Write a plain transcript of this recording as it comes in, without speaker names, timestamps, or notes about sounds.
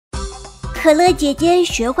可乐姐姐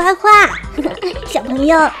学画画，小朋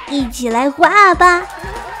友一起来画吧。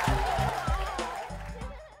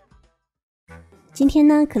今天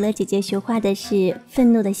呢，可乐姐姐学画的是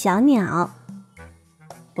愤怒的小鸟。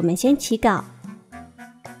我们先起稿，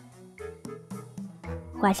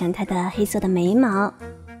画上它的黑色的眉毛，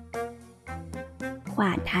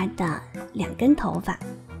画它的2根头发，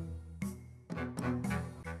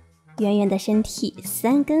圆圆的身体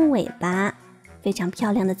，3根尾巴，非常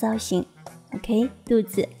漂亮的造型。OK， 肚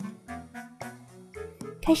子。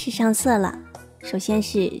开始上色了，首先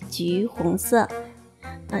是橘红色。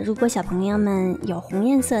如果小朋友们有红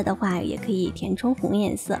颜色的话，也可以填充红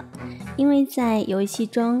颜色，因为在游戏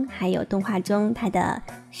中还有动画中，它的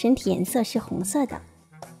身体颜色是红色的，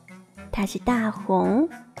它是大红。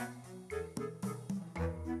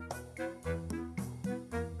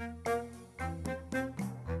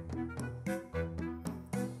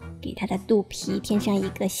给它的肚皮添上一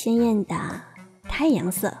个鲜艳的太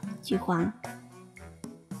阳色，橘黄。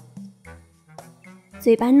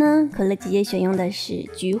嘴巴呢，可乐姐姐选用的是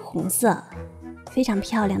橘红色，非常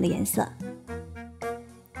漂亮的颜色。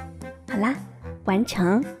好啦，完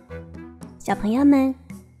成。小朋友们，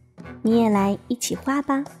你也来一起画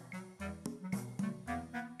吧。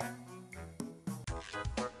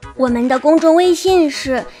我们的公众微信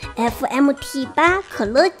是 FMT8 可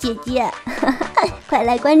乐姐姐，快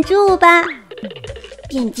来关注吧，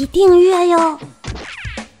点击订阅哟。